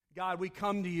God, we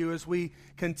come to you as we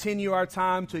continue our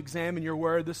time to examine your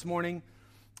word this morning.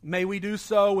 May we do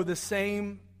so with the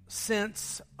same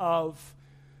sense of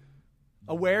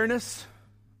awareness,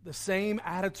 the same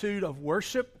attitude of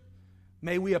worship.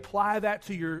 May we apply that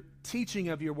to your teaching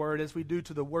of your word as we do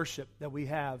to the worship that we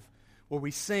have, where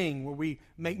we sing, where we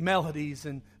make melodies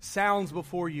and sounds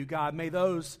before you, God. May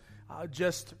those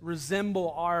just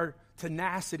resemble our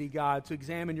tenacity, God, to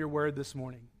examine your word this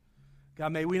morning.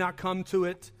 God, may we not come to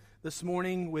it this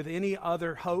morning with any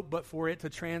other hope but for it to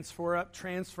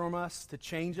transform us, to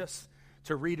change us,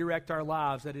 to redirect our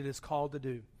lives that it is called to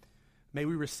do. May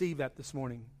we receive that this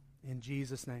morning in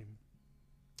Jesus' name.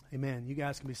 Amen. You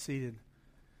guys can be seated.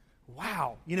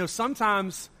 Wow. You know,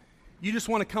 sometimes you just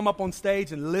want to come up on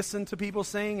stage and listen to people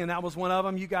sing, and that was one of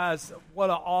them. You guys, what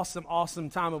an awesome,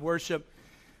 awesome time of worship.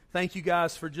 Thank you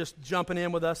guys for just jumping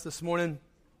in with us this morning.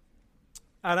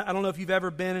 I don't know if you've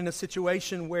ever been in a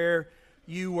situation where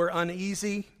you were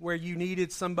uneasy, where you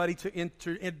needed somebody to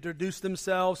introduce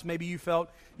themselves. Maybe you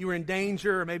felt you were in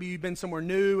danger, or maybe you've been somewhere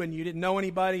new and you didn't know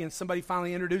anybody, and somebody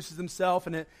finally introduces themselves,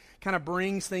 and it kind of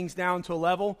brings things down to a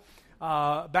level.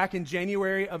 Back in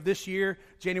January of this year,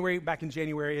 back on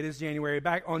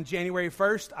January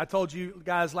 1st, I told you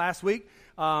guys last week,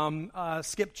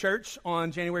 skipped church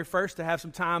on January 1st to have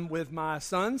some time with my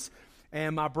sons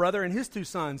and my brother and his two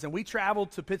sons. And we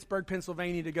traveled to Pittsburgh,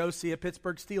 Pennsylvania to go see a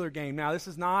Pittsburgh Steelers game. Now, this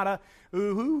is not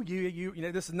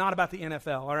this is not about the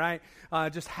NFL, all right? It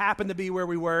just happened to be where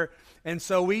we were. And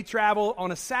so we traveled on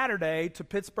a Saturday to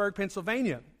Pittsburgh,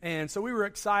 Pennsylvania. And so we were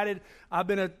excited. I've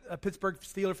been a Pittsburgh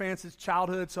Steelers fan since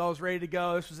childhood, so I was ready to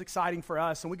go. This was exciting for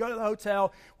us. And we go to the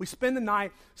hotel. We spend the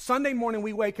night. Sunday morning,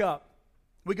 we wake up.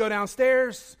 We go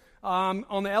downstairs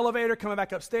on the elevator, coming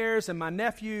back upstairs, and my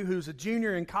nephew, who's a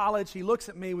junior in college, he looks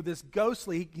at me with this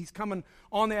ghostly, he's coming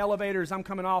on the elevator as I'm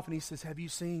coming off, and he says, "Have you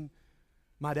seen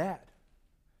my dad?"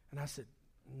 And I said,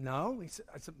 "No." He said,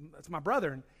 "That's my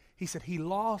brother." And he said, "He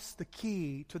lost the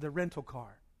key to the rental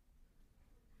car."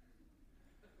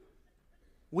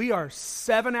 We are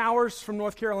 7 hours from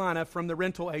North Carolina from the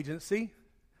rental agency.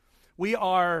 We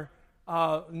are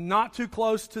not too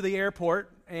close to the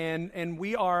airport, and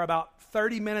we are about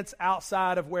 30 minutes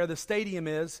outside of where the stadium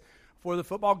is for the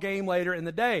football game later in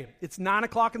the day. It's 9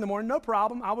 o'clock in the morning, no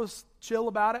problem. I was chill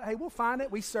about it. Hey, we'll find it.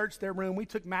 We searched their room. We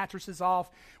took mattresses off.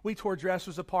 We tore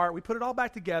dressers apart. We put it all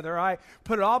back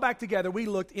together. We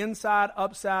looked inside,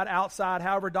 upside, outside,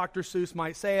 however Dr. Seuss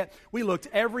might say it. We looked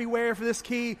everywhere for this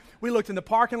key. We looked in the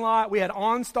parking lot. We had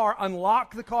OnStar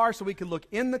unlock the car so we could look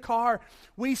in the car.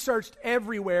 We searched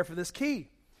everywhere for this key.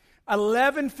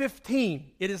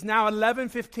 11:15. It is now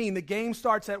 11:15. The game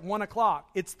starts at 1 o'clock.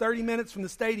 It's 30 minutes from the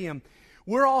stadium.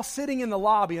 We're all sitting in the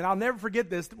lobby, and I'll never forget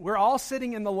this. We're all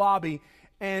sitting in the lobby,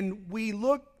 and we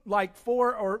look like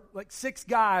 4 or 6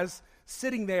 guys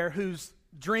sitting there whose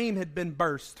dream had been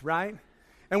burst, right?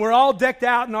 And we're all decked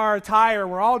out in our attire.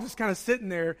 We're all just kind of sitting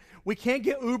there. We can't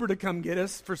get Uber to come get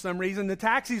us for some reason. The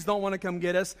taxis don't want to come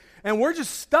get us, and we're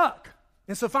just stuck.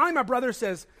 And so finally my brother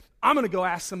says, "I'm going to go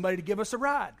ask somebody to give us a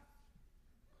ride."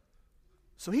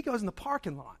 So he goes in the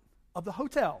parking lot of the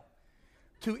hotel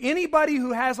to anybody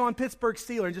who has on Pittsburgh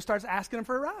Steelers and just starts asking them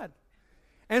for a ride.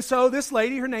 And so this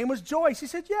lady, her name was Joyce, she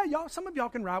said, "Yeah, some of y'all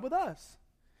can ride with us."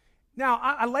 Now,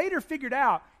 I later figured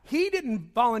out he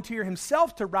didn't volunteer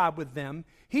himself to ride with them.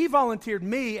 He volunteered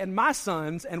me and my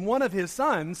sons and one of his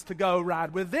sons to go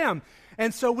ride with them.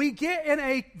 And so we get in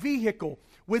a vehicle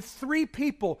with 3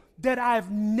 people that I've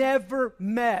never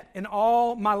met in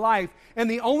all my life.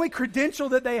 And the only credential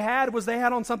that they had was they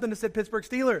had on something that said Pittsburgh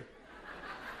Steelers.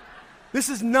 This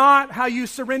is not how you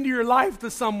surrender your life to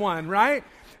someone, right?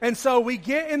 And so we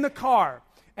get in the car,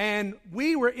 and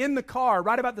we were in the car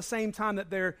right about the same time that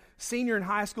their senior in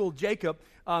high school, Jacob,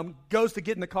 goes to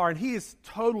get in the car, and he is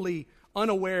totally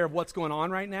unaware of what's going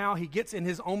on right now. He gets in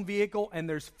his own vehicle, and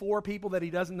there's 4 people that he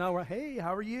doesn't know. "Hey,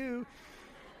 how are you?"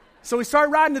 So we start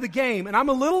riding to the game, and I'm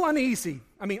a little uneasy.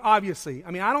 Obviously.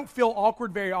 I don't feel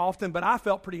awkward very often, but I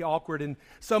felt pretty awkward. And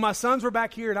so my sons were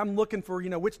back here, and I'm looking for,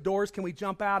 which doors can we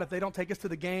jump out if they don't take us to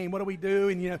the game? What do we do?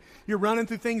 And, you're running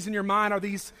through things in your mind. Are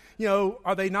these,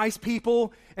 are they nice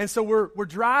people? And so we're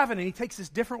driving, and he takes this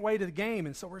different way to the game.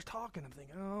 And so we're talking. I'm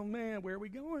thinking, oh, man, where are we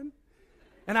going?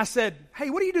 And I said, "Hey,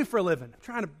 what do you do for a living?" I'm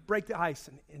trying to break the ice.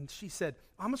 And she said,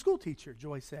 "I'm a school teacher,"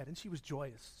 Joy said. And she was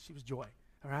joyous. She was Joy,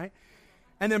 all right?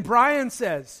 And then Brian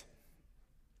says,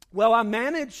 "Well,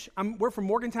 we're from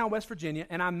Morgantown, West Virginia,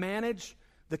 and I manage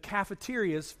the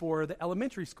cafeterias for the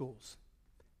elementary schools.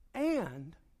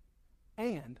 And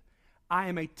I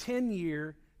am a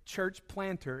 10-year church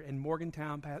planter in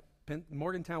Morgantown,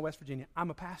 West Virginia. I'm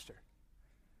a pastor."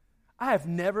 I have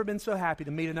never been so happy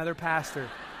to meet another pastor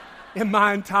in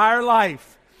my entire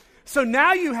life. So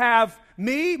now you have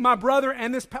me, my brother,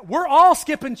 and this. We're all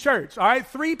skipping church, all right?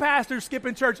 3 pastors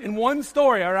skipping church in one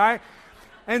story, all right?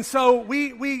 And so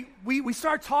we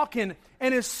start talking,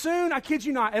 and as soon, I kid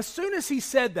you not, as soon as he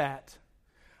said that,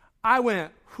 I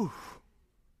went, whew.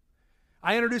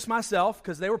 I introduced myself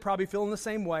because they were probably feeling the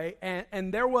same way,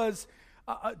 and there was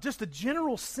just a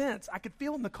general sense I could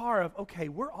feel in the car of, okay,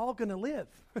 we're all going to live.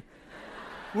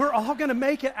 We're all going to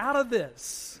make it out of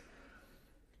this.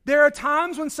 There are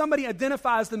times when somebody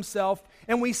identifies themselves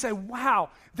and we say, wow,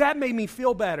 that made me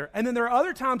feel better. And then there are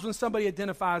other times when somebody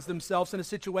identifies themselves in a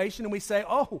situation and we say,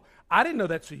 oh, I didn't know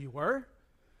that's who you were.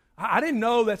 I didn't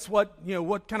know that's what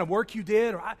kind of work you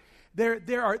did.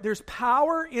 There's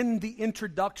power in the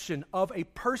introduction of a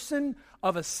person,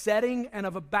 of a setting, and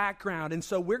of a background. And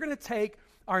so we're going to take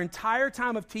our entire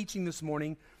time of teaching this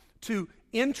morning to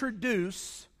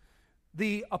introduce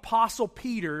the Apostle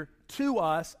Peter to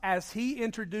us as he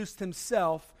introduced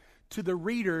himself to the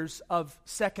readers of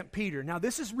 2 Peter. Now,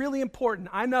 this is really important.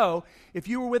 I know if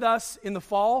you were with us in the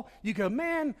fall, you go,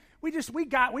 man, we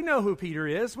know who Peter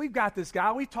is. We've got this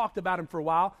guy. We've talked about him for a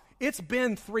while. It's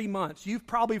been 3 months. You've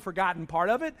probably forgotten part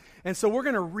of it. And so we're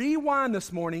going to rewind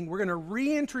this morning. We're going to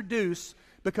reintroduce,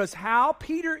 because how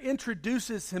Peter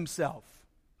introduces himself,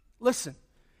 listen,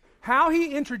 how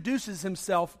he introduces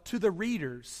himself to the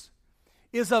readers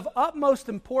is of utmost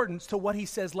importance to what he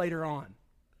says later on.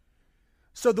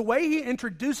 So the way he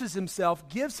introduces himself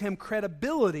gives him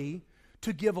credibility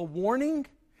to give a warning,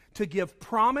 to give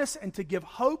promise, and to give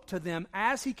hope to them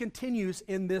as he continues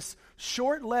in this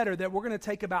short letter that we're going to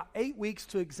take about 8 weeks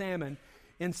to examine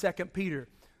in 2 Peter.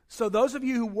 So those of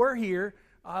you who were here,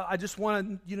 I just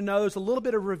want you to know there's a little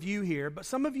bit of review here, but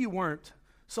some of you weren't.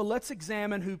 So let's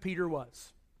examine who Peter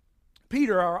was.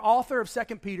 Peter, our author of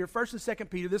 2 Peter, 1st and 2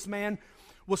 Peter, this man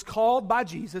was called by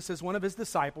Jesus as one of his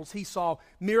disciples. He saw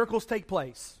miracles take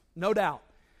place, no doubt.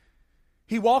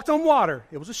 He walked on water.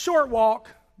 It was a short walk,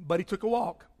 but he took a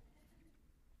walk.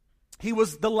 He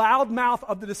was the loud mouth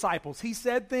of the disciples. He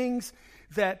said things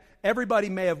that everybody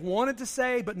may have wanted to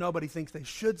say, but nobody thinks they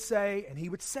should say, and he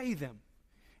would say them.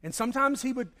 And sometimes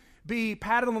he would be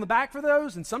patted on the back for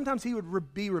those, and sometimes he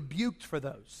would be rebuked for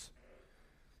those.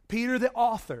 Peter, the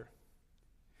author,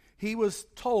 he was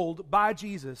told by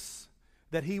Jesus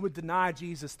that he would deny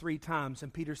Jesus 3 times.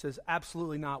 And Peter says,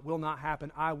 absolutely not, will not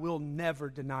happen. I will never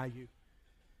deny you.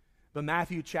 But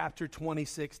Matthew chapter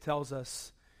 26 tells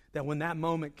us that when that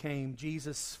moment came,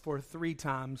 Jesus for 3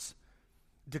 times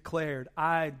declared,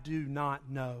 I do not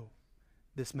know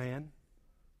this man.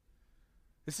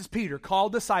 This is Peter,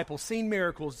 called disciple, seen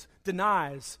miracles,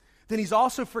 denies. Then he's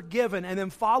also forgiven. And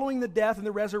then following the death and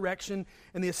the resurrection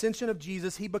and the ascension of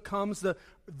Jesus, he becomes the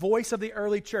voice of the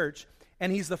early church.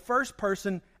 And he's the first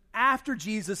person after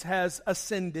Jesus has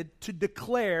ascended to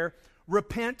declare,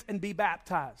 repent and be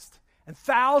baptized. And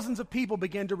thousands of people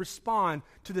begin to respond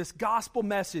to this gospel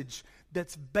message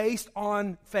that's based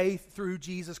on faith through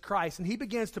Jesus Christ. And he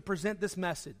begins to present this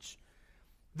message.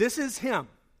 This is him.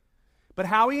 But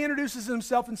how he introduces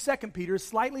himself in 2 Peter is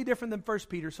slightly different than 1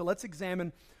 Peter. So let's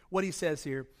examine what he says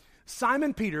here.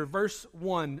 Simon Peter, verse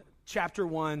 1, chapter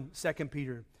 1, 2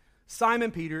 Peter.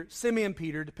 Simon Peter, Simeon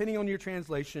Peter, depending on your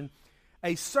translation,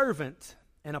 a servant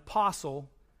and apostle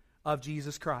of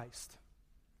Jesus Christ.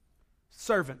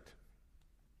 Servant.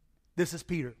 This is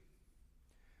Peter.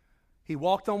 He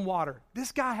walked on water.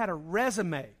 This guy had a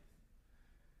resume.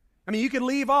 I mean, you could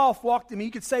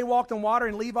you could say walked on water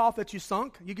and leave off that you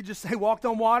sunk. You could just say walked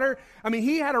on water. I mean,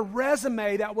 he had a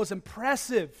resume that was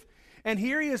impressive. And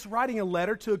here he is writing a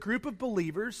letter to a group of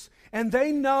believers, and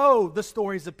they know the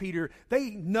stories of Peter. They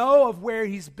know of where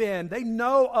he's been. They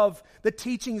know of the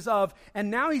teachings of, and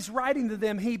now he's writing to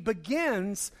them. He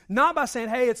begins not by saying,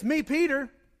 hey, it's me, Peter.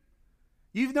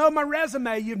 You know my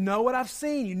resume. You know what I've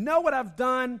seen. You know what I've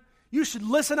done. You should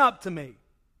listen up to me.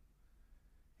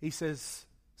 He says,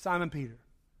 Simon Peter,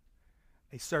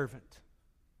 a servant,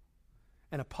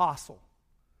 an apostle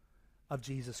of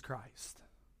Jesus Christ.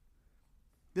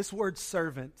 This word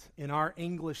servant in our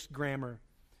English grammar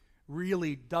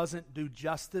really doesn't do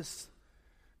justice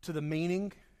to the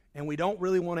meaning, and we don't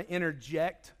really want to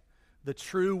interject the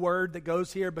true word that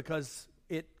goes here because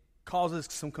it causes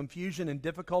some confusion and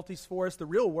difficulties for us. The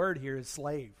real word here is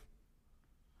slave.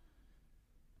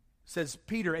 It says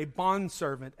Peter, a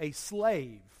bondservant, a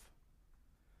slave,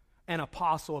 an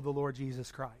apostle of the Lord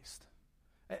Jesus Christ.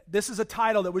 This is a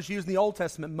title that was used in the Old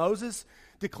Testament. Moses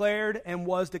declared and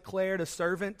was declared a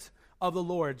servant of the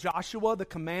Lord. Joshua, the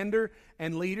commander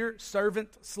and leader, servant,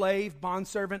 slave,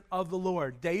 bondservant of the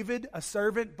Lord. David, a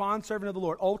servant, bondservant of the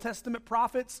Lord. Old Testament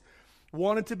prophets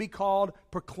wanted to be called,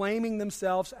 proclaiming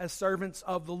themselves as servants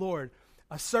of the Lord.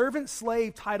 A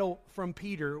servant-slave title from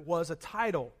Peter was a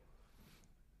title,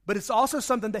 but it's also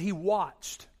something that he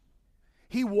watched.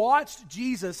 He watched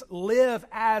Jesus live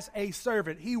as a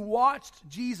servant. He watched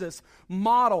Jesus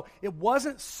model. It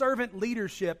wasn't servant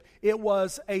leadership. It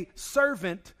was a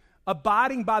servant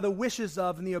abiding by the wishes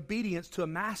of and the obedience to a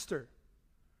master.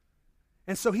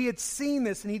 And so he had seen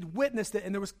this and he'd witnessed it,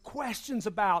 and there was questions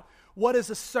about what is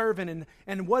a servant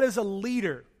and what is a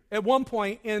leader. At one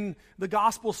point in the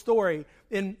gospel story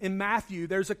in Matthew,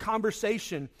 there's a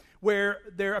conversation where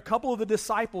a couple of the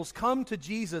disciples come to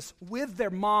Jesus with their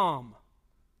mom.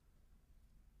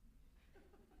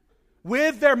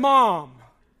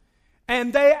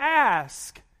 And they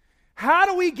ask, how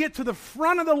do we get to the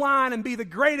front of the line and be the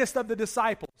greatest of the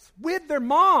disciples? With their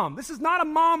mom. This is not a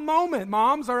mom moment,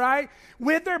 moms, all right?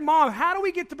 With their mom. How do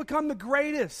we get to become the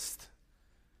greatest?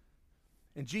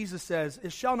 And Jesus says,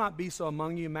 it shall not be so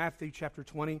among you, Matthew chapter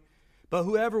 20, but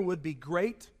whoever would be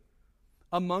great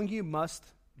among you must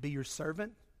be your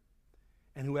servant,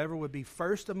 and whoever would be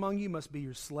first among you must be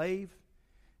your slave,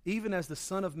 even as the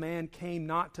Son of Man came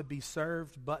not to be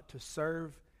served, but to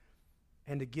serve,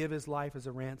 and to give his life as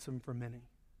a ransom for many.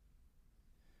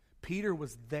 Peter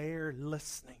was there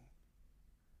listening.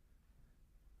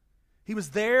 He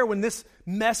was there when this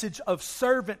message of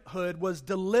servanthood was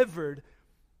delivered,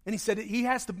 and he said he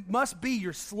must be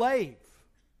your slave.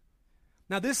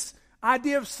 Now this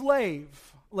idea of slave,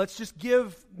 let's just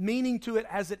give meaning to it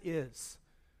as it is.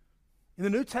 In the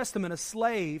New Testament, a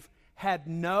slave had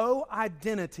no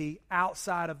identity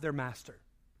outside of their master.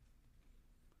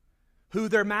 Who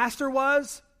their master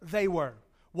was, they were.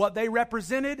 What they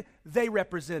represented, they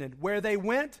represented. Where they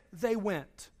went, they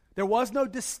went. There was no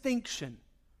distinction.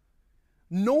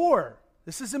 Nor,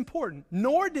 this is important,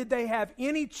 nor did they have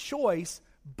any choice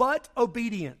but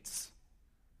obedience.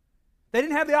 They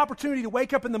didn't have the opportunity to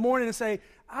wake up in the morning and say,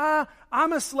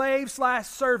 I'm a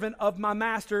slave/servant of my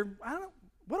master.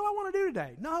 What do I want to do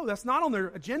today? No, that's not on their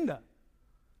agenda.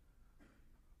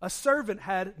 A servant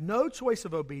had no choice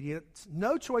of obedience,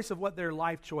 no choice of what their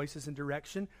life choices and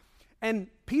direction. And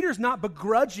Peter's not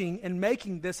begrudging in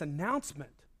making this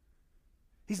announcement.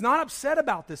 He's not upset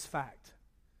about this fact.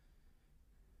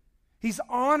 He's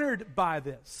honored by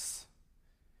this.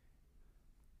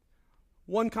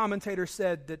 One commentator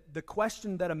said that the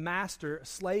question that a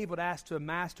slave would ask to a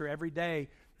master every day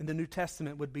in the New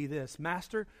Testament would be this: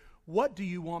 Master, what do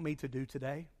you want me to do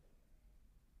today?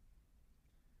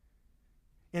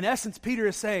 In essence, Peter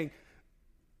is saying,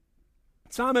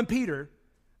 Simon Peter,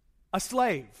 a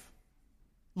slave,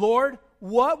 Lord,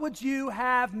 what would you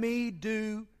have me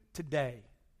do today?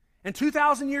 And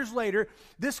 2,000 years later,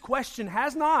 this question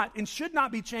has not and should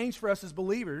not be changed for us as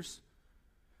believers.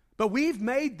 But we've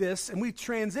made this and we've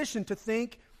transitioned to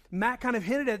think, Matt kind of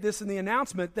hinted at this in the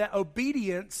announcement, that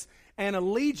obedience and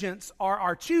allegiance are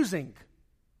our choosing.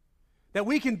 That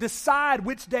we can decide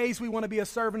which days we want to be a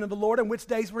servant of the Lord and which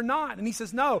days we're not. And he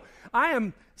says, no, I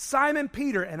am Simon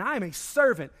Peter and I am a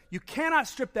servant. You cannot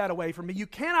strip that away from me. You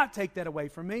cannot take that away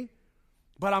from me.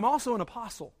 But I'm also an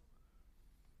apostle.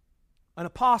 An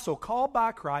apostle called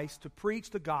by Christ to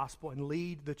preach the gospel and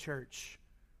lead the church.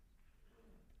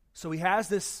 So he has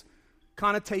this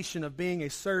connotation of being a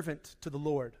servant to the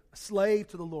Lord, a slave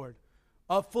to the Lord,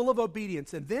 full of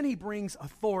obedience. And then he brings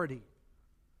authority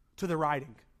to the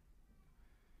writing.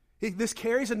 This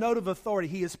carries a note of authority.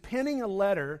 He is penning a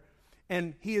letter,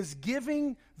 and he is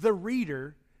giving the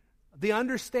reader the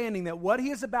understanding that what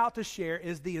he is about to share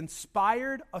is the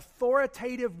inspired,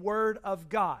 authoritative word of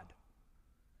God.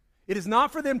 It is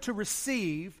not for them to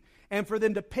receive and for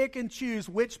them to pick and choose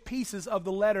which pieces of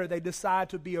the letter they decide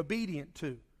to be obedient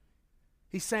to.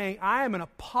 He's saying, I am an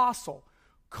apostle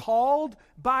called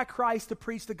by Christ to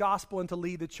preach the gospel and to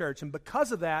lead the church. And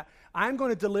because of that, I'm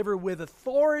going to deliver with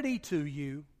authority to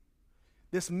you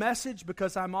this message,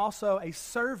 because I'm also a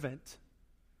servant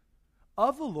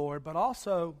of the Lord, but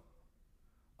also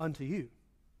unto you.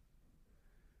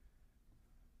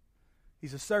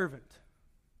 He's a servant.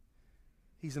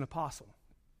 He's an apostle.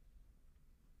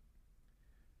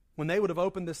 When they would have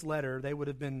opened this letter, they would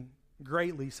have been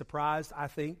greatly surprised, I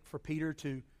think, for Peter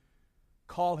to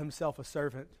call himself a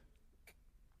servant.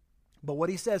 But what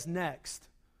he says next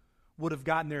would have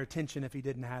gotten their attention if he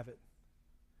didn't have it.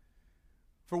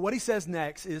 For what he says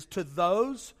next is, to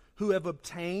those who have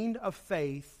obtained a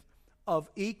faith of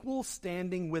equal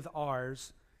standing with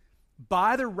ours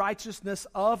by the righteousness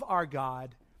of our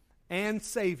God and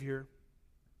Savior,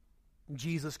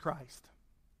 Jesus Christ.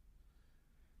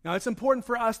 Now, it's important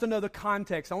for us to know the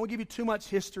context. I won't give you too much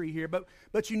history here,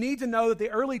 but you need to know that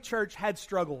the early church had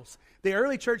struggles. The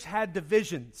early church had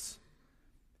divisions.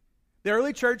 The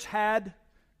early church had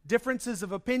differences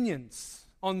of opinions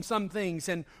on some things.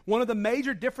 And one of the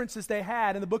major differences they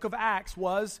had in the book of Acts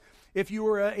was if you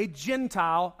were a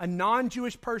Gentile, a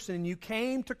non-Jewish person, and you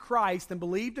came to Christ and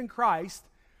believed in Christ,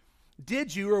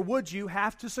 did you or would you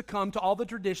have to succumb to all the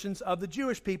traditions of the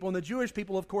Jewish people? And the Jewish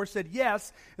people, of course, said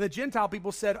yes. And the Gentile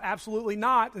people said absolutely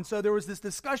not. And so there was this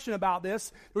discussion about this.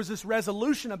 There was this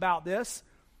resolution about this.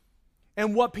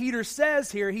 And what Peter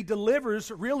says here, he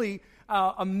delivers really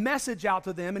a message out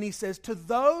to them. And he says, to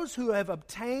those who have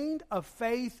obtained a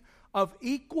faith of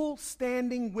equal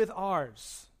standing with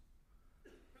ours.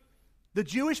 The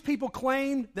Jewish people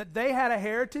claimed that they had a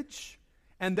heritage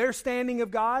and their standing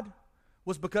of God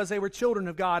was because they were children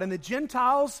of God. And the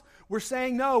Gentiles were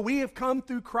saying, no, we have come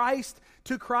through Christ,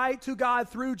 to God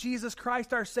through Jesus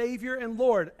Christ, our Savior and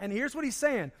Lord. And here's what he's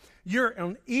saying. You're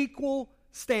on equal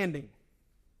standing.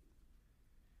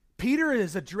 Peter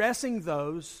is addressing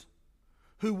those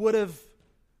who would have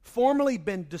formerly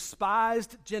been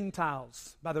despised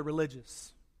Gentiles by the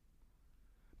religious.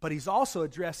 But he's also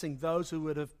addressing those who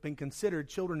would have been considered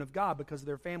children of God because of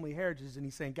their family heritage. And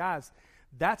he's saying, guys,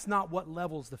 that's not what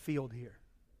levels the field here.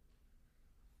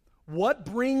 What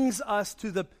brings us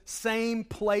to the same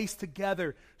place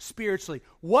together spiritually?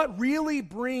 What really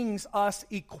brings us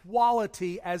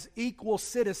equality as equal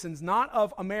citizens, not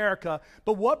of America,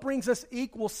 but what brings us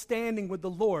equal standing with the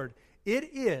Lord?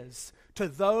 It is to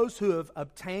those who have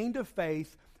obtained a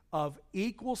faith of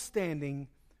equal standing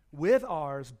with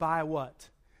ours by what?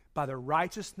 By the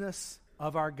righteousness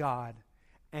of our God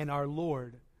and our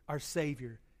Lord, our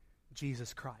Savior,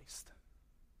 Jesus Christ.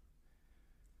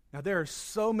 Now, there are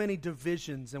so many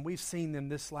divisions, and we've seen them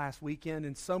this last weekend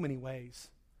in so many ways.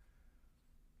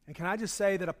 And can I just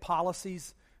say that a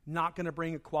policy's not going to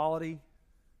bring equality?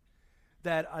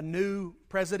 That a new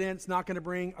president's not going to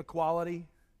bring equality?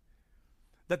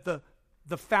 That the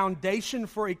foundation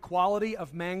for equality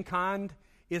of mankind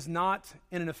is not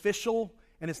in an official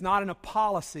and it's not in a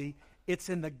policy, it's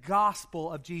in the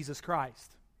gospel of Jesus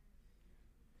Christ.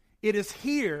 It is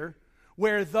here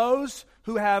where those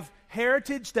who have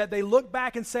heritage that they look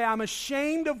back and say, I'm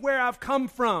ashamed of where I've come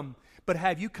from. But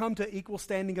have you come to equal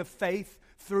standing of faith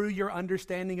through your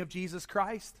understanding of Jesus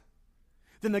Christ?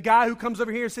 Then the guy who comes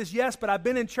over here and says, yes, but I've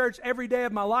been in church every day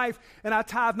of my life and I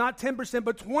tithe not 10%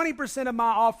 but 20% of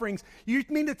my offerings. You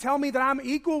mean to tell me that I'm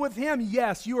equal with him?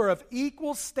 Yes, you are of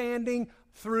equal standing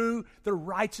through the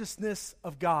righteousness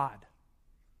of God.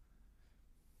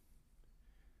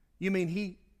 You mean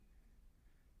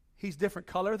he's different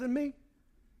color than me?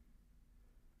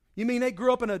 You mean they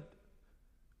grew up in a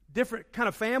different kind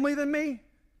of family than me?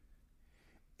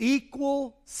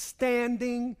 Equal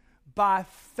standing by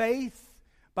faith,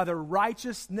 by the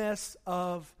righteousness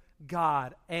of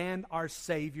God and our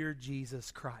Savior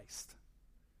Jesus Christ.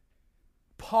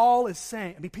 Peter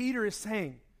is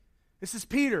saying, this is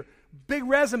Peter, big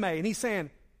resume, and he's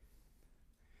saying,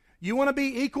 you want to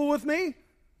be equal with me?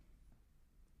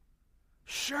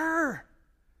 Sure.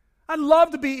 I'd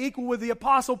love to be equal with the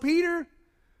Apostle Peter.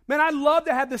 Man, I'd love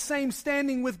to have the same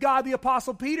standing with God, the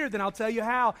Apostle Peter. Then I'll tell you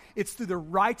how. It's through the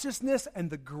righteousness and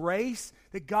the grace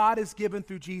that God has given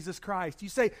through Jesus Christ. You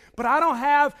say, but I don't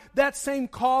have that same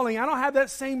calling. I don't have that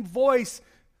same voice.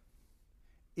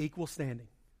 Equal standing.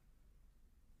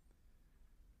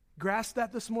 Grasp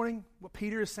that this morning, what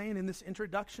Peter is saying in this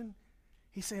introduction?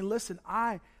 He's saying, listen,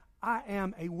 I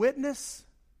am a witness.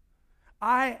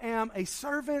 I am a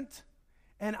servant.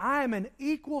 And I am an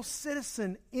equal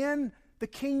citizen in the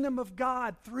kingdom of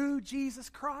God through Jesus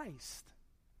Christ.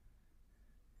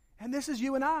 And this is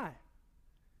you and I.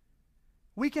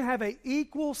 We can have an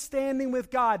equal standing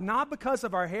with God, not because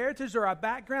of our heritage or our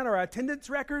background or our attendance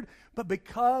record, but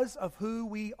because of who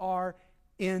we are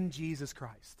in Jesus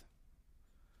Christ.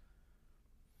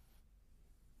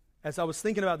 As I was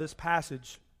thinking about this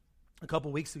passage a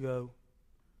couple weeks ago,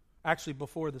 actually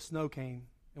before the snow came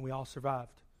and we all survived,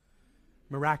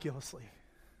 miraculously,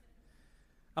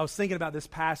 I was thinking about this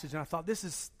passage and I thought, this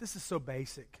is so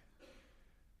basic.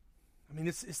 I mean,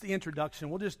 it's the introduction.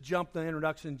 We'll just jump the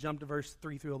introduction and jump to verse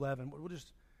 3 through 11.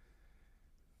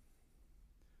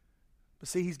 But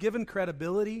see, he's given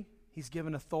credibility, he's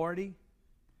given authority,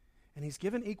 and he's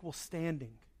given equal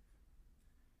standing.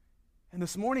 And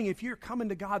this morning, if you're coming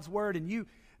to God's Word and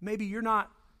maybe you're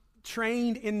not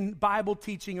trained in Bible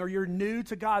teaching, or you're new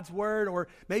to God's Word, or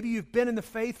maybe you've been in the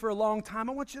faith for a long time,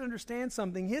 I want you to understand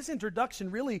something. His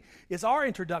introduction really is our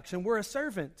introduction. We're a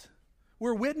servant.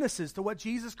 We're witnesses to what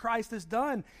Jesus Christ has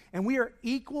done, and we are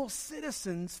equal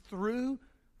citizens through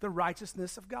the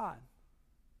righteousness of God.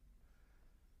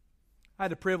 I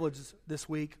had the privilege this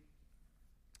week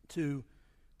to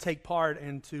take part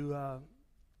and to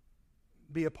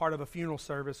be a part of a funeral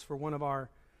service for one of our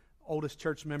oldest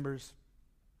church members.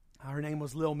 Her name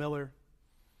was Lil Miller.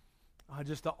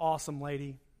 Just an awesome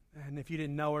lady. And if you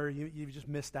didn't know her, you just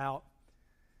missed out.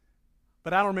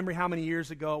 But I don't remember how many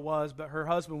years ago it was, but her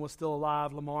husband was still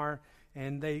alive, Lamar,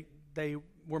 and they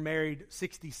were married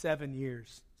 67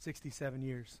 years. 67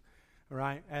 years, all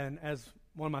right? And as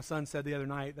one of my sons said the other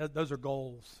night, those are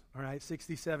goals, all right?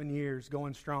 67 years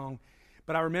going strong.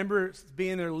 But I remember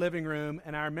being in their living room,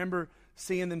 and I remember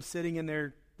seeing them sitting in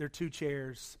their two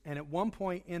chairs. And at one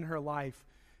point in her life,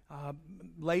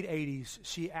 late 80s,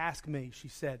 she asked me, she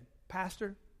said,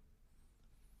 "Pastor,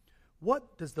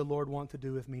 what does the Lord want to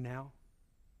do with me now?"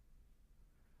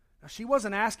 Now, she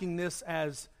wasn't asking this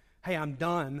as, "Hey, I'm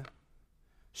done."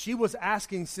 She was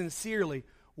asking sincerely,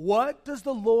 "What does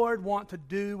the Lord want to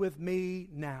do with me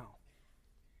now?"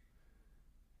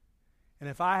 And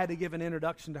if I had to give an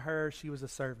introduction to her, she was a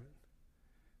servant.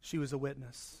 She was a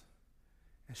witness.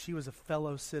 And she was a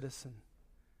fellow citizen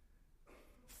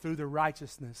through the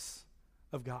righteousness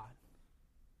of God.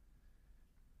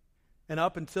 And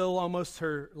up until almost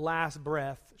her last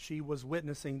breath, she was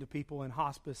witnessing to people in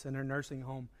hospice and her nursing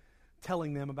home,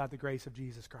 telling them about the grace of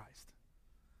Jesus Christ.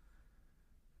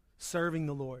 Serving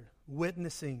the Lord,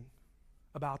 witnessing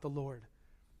about the Lord.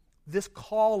 This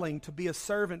calling to be a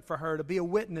servant for her, to be a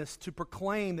witness, to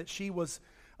proclaim that she was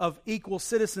of equal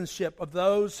citizenship of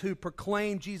those who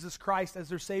proclaim Jesus Christ as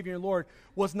their Savior and Lord,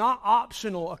 was not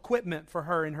optional equipment for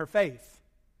her in her faith.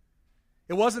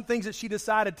 It wasn't things that she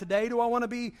decided, today do I want to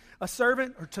be a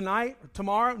servant, or tonight, or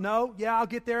tomorrow? No, yeah, I'll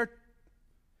get there.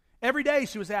 Every day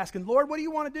she was asking, "Lord, what do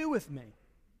you want to do with me?"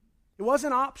 It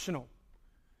wasn't optional.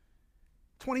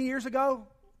 20 years ago,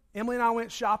 Emily and I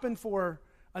went shopping for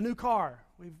a new car.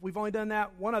 We've only done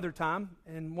that one other time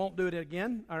and won't do it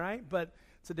again, all right? But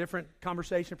it's a different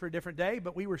conversation for a different day.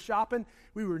 But we were shopping.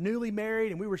 We were newly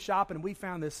married, and we were shopping, and we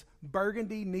found this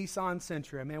burgundy Nissan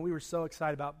Sentra. Man, we were so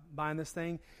excited about buying this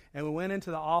thing. And we went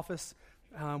into the office.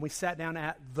 We sat down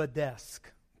at the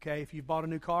desk. Okay, if you've bought a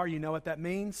new car, you know what that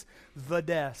means. The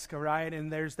desk, all right?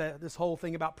 And there's this whole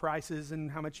thing about prices and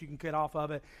how much you can get off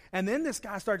of it. And then this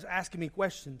guy starts asking me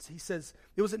questions. He says,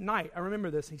 it was at night. I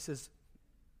remember this. He says,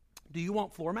 "Do you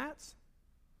want floor mats?"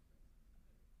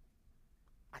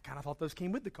 I kind of thought those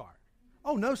came with the car.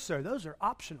 "Oh, no, sir. Those are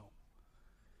optional."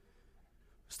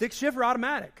 "Stick shift or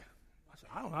automatic?" I said,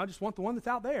 "I don't know. I just want the one that's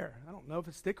out there. I don't know if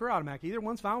it's stick or automatic. Either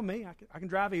one's fine with me. I can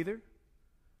drive either."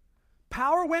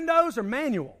 "Power windows or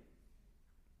manual?"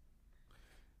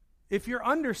 If you're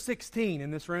under 16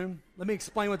 in this room, let me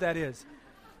explain what that is.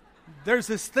 There's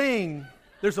this thing,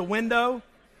 there's a window,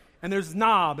 and there's a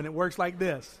knob, and it works like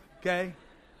this, okay?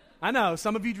 I know,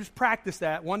 some of you just practice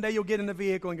that. One day you'll get in the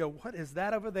vehicle and go, "What is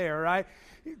that over there," right?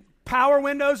 Power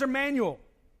windows or manual?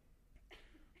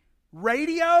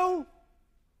 Radio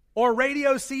or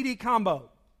radio CD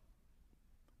combo?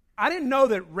 I didn't know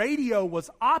that radio was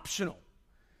optional.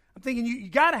 I'm thinking you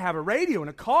got to have a radio in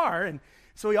a car. And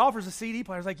so he offers a CD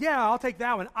player. I was like, "Yeah, I'll take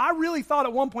that one." I really thought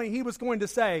at one point he was going to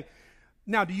say,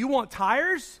 "Now, do you want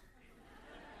tires?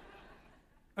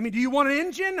 I mean, do you want an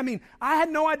engine?" I mean, I had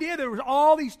no idea there was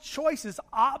all these choices,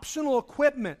 optional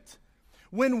equipment.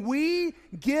 When we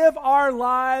give our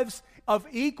lives of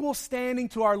equal standing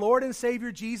to our Lord and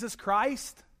Savior Jesus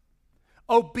Christ,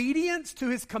 obedience to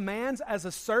His commands as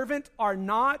a servant are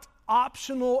not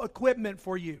optional equipment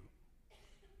for you.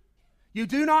 You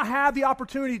do not have the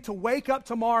opportunity to wake up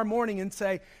tomorrow morning and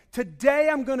say, "Today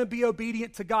I'm going to be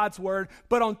obedient to God's word,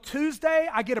 but on Tuesday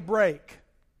I get a break."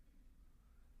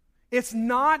 It's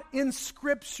not in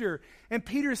Scripture. And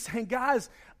Peter's saying, guys,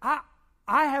 I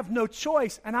have no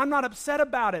choice, and I'm not upset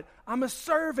about it. I'm a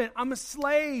servant. I'm a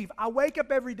slave. I wake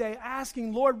up every day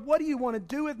asking, "Lord, what do you want to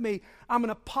do with me?" I'm an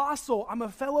apostle. I'm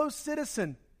a fellow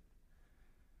citizen.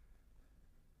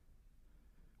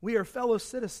 We are fellow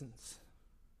citizens,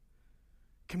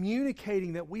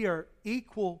 communicating that we are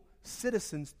equal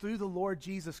citizens through the Lord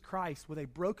Jesus Christ with a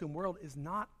broken world is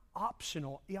not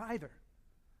optional either.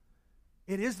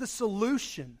 It is the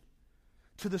solution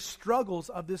to the struggles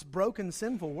of this broken,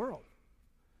 sinful world.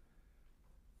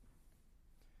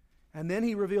 And then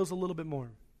he reveals a little bit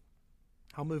more.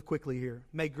 I'll move quickly here.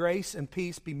 "May grace and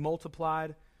peace be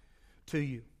multiplied to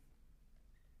you."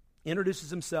 Introduces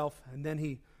himself, and then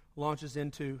he launches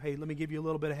into, hey, let me give you a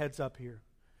little bit of heads up here.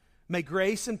 "May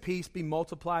grace and peace be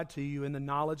multiplied to you in the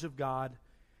knowledge of God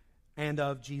and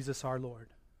of Jesus our Lord."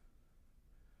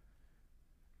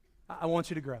 I want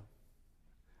you to grow.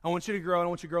 I want you to grow, and I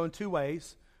want you to grow in two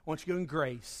ways. I want you to grow in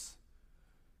grace.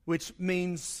 which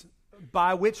means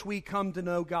by which we come to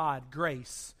know God,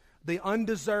 grace, the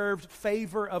undeserved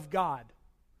favor of God.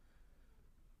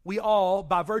 We all,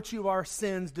 by virtue of our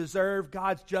sins, deserve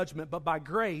God's judgment, but by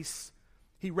grace,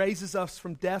 He raises us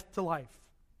from death to life.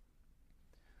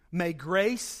 May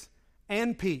grace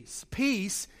and peace.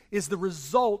 Peace is the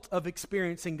result of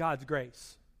experiencing God's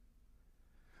grace.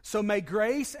 So may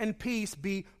grace and peace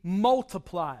be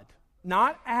multiplied,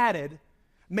 not added.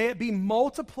 May it be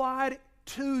multiplied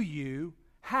to you.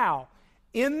 How?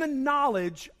 In the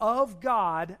knowledge of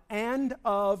God and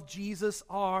of Jesus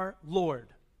our Lord.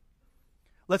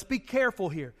 Let's be careful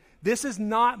here. This is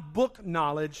not book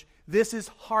knowledge. This is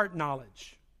heart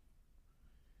knowledge.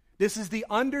 This is the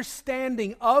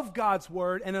understanding of God's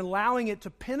Word and allowing it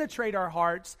to penetrate our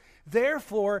hearts,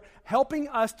 therefore helping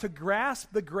us to grasp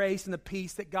the grace and the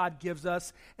peace that God gives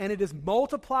us, and it is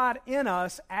multiplied in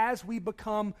us as we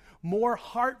become more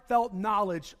heartfelt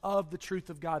knowledge of the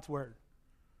truth of God's Word.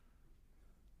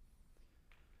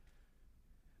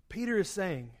 Peter is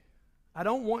saying, I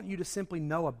don't want you to simply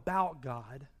know about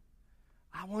God.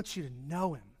 I want you to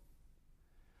know Him.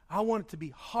 I want it to be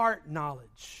heart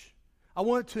knowledge. I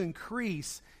want it to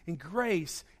increase in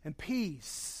grace and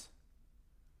peace.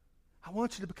 I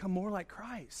want you to become more like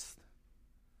Christ.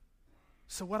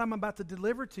 So what I'm about to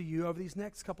deliver to you over these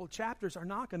next couple of chapters are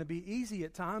not going to be easy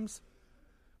at times,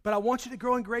 but I want you to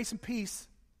grow in grace and peace.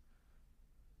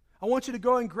 I want you to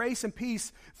grow in grace and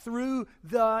peace through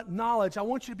the knowledge. I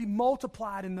want you to be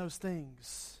multiplied in those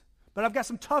things. But I've got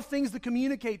some tough things to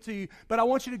communicate to you, but I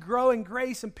want you to grow in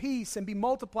grace and peace and be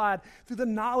multiplied through the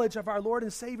knowledge of our Lord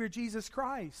and Savior Jesus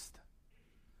Christ.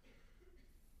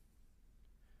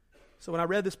 So when I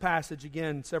read this passage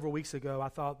again several weeks ago, I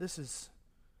thought this is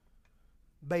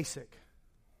basic,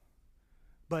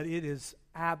 but it is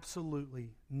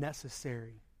absolutely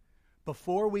necessary.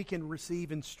 Before we can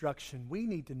receive instruction, we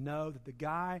need to know that the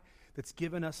guy that's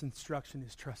given us instruction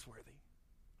is trustworthy.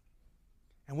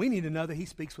 And we need to know that he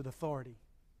speaks with authority.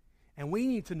 And we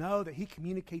need to know that he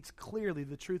communicates clearly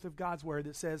the truth of God's Word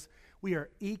that says we are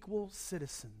equal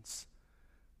citizens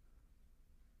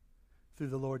through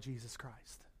the Lord Jesus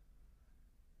Christ.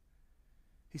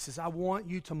 He says, I want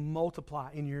you to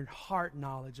multiply in your heart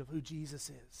knowledge of who Jesus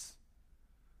is.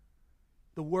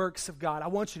 The works of God. I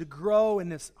want you to grow in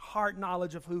this heart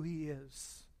knowledge of who He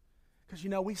is. Because,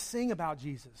 we sing about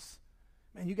Jesus.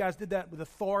 Man, you guys did that with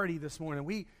authority this morning.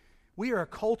 We are a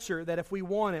culture that if we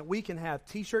want it, we can have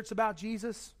t-shirts about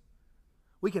Jesus.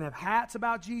 We can have hats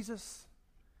about Jesus.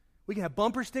 We can have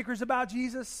bumper stickers about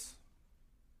Jesus.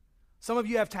 Some of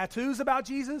you have tattoos about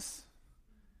Jesus.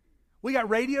 We got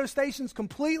radio stations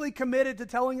completely committed to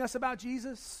telling us about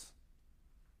Jesus.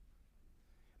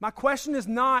 My question is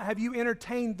not, have you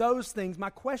entertained those things?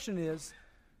 My question is,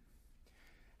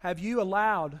 have you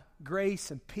allowed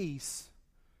grace and peace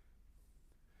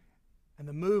and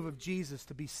the move of Jesus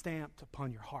to be stamped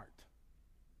upon your heart?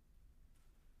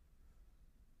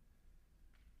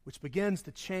 Which begins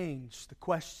to change the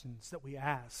questions that we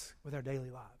ask with our daily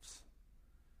lives.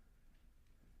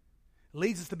 It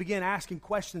leads us to begin asking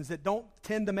questions that don't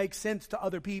tend to make sense to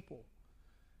other people.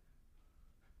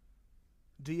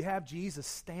 Do you have Jesus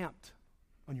stamped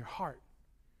on your heart?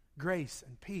 Grace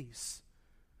and peace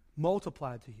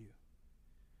multiplied to you.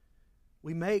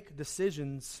 We make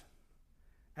decisions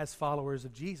as followers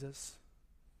of Jesus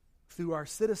through our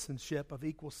citizenship of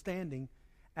equal standing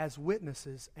as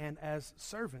witnesses and as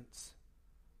servants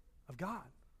of God.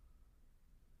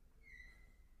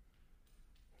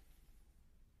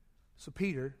 So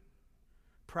Peter,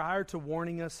 prior to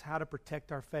warning us how to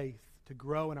protect our faith, to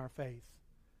grow in our faith,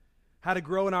 how to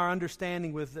grow in our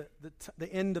understanding with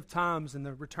the end of times and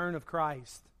the return of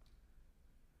Christ,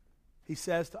 he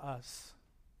says to us,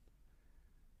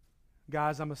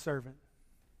 guys, I'm a servant.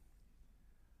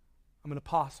 I'm an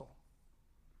apostle.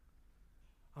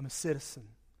 I'm a citizen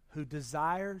who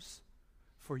desires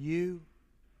for you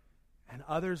and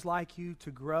others like you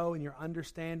to grow in your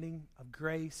understanding of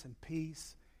grace and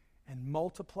peace and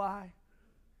multiply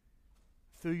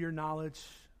through your knowledge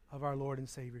of our Lord and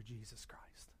Savior Jesus Christ.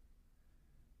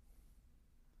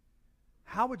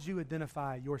 How would you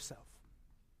identify yourself?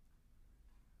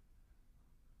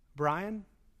 Brian,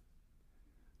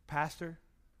 pastor,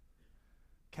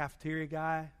 cafeteria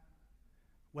guy,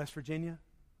 West Virginia?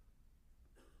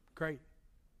 Great.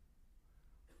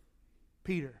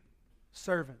 Peter,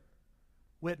 servant,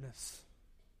 witness,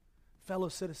 fellow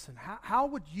citizen. How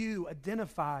would you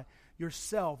identify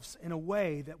yourselves in a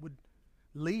way that would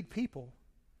lead people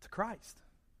to Christ?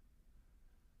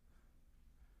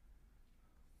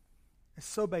 It's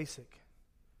so basic,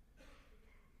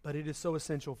 but it is so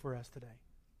essential for us today.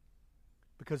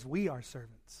 because we are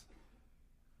servants.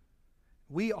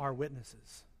 We are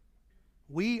witnesses.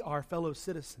 We are fellow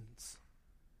citizens.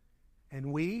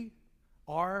 And we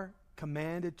are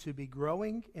commanded to be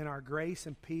growing in our grace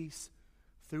and peace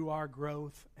through our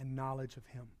growth and knowledge of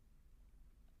Him.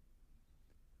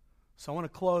 So I want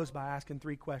to close by asking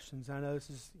 3 questions. I know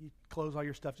this is, you close all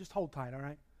your stuff. Just hold tight, all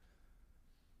right?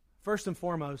 First and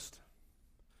foremost,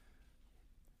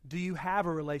 do you have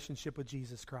a relationship with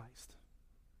Jesus Christ?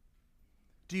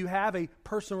 Do you have a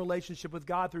personal relationship with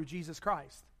God through Jesus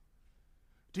Christ?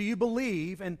 Do you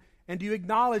believe and do you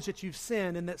acknowledge that you've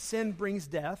sinned and that sin brings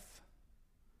death?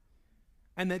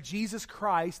 And that Jesus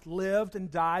Christ lived and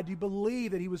died? Do you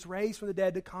believe that He was raised from the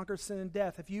dead to conquer sin and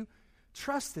death? Have you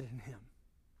trusted in Him?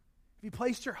 Have you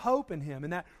placed your hope in Him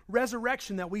and that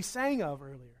resurrection that we sang of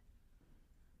earlier?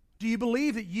 Do you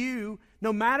believe that you,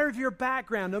 no matter of your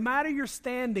background, no matter your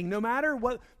standing, no matter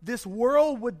what this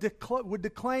world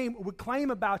would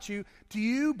claim about you, do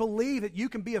you believe that you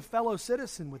can be a fellow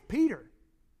citizen with Peter?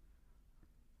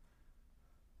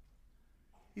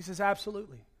 He says,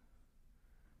 absolutely.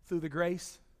 Through the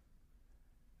grace,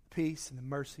 peace, and the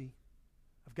mercy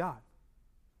of God.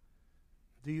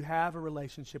 Do you have a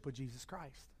relationship with Jesus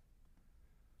Christ?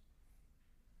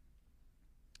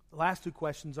 The last 2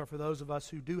 questions are for those of us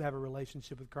who do have a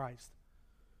relationship with Christ.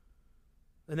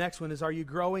 The next one is, are you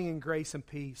growing in grace and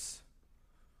peace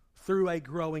through a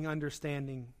growing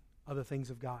understanding of the things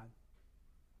of God?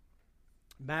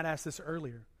 Matt asked this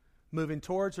earlier. Moving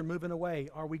towards or moving away?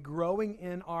 Are we growing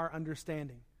in our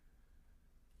understanding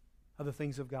of the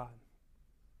things of God?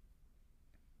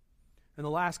 And the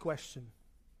last question,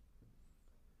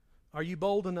 are you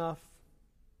bold enough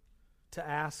to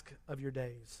ask of your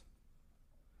days,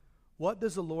 what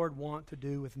does the Lord want to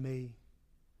do with me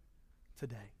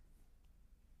today?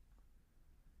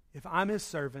 If I'm His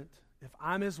servant, if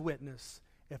I'm His witness,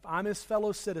 if I'm His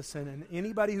fellow citizen, and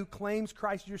anybody who claims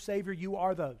Christ your Savior, you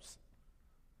are those.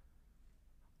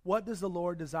 What does the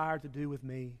Lord desire to do with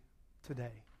me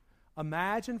today?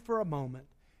 Imagine for a moment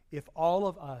if all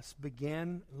of us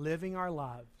began living our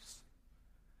lives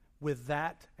with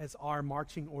that as our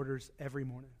marching orders every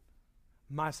morning,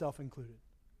 myself included.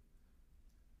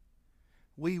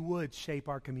 We would shape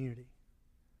our community,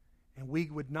 and we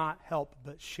would not help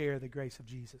but share the grace of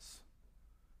Jesus.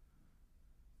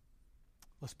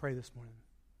 Let's pray this morning.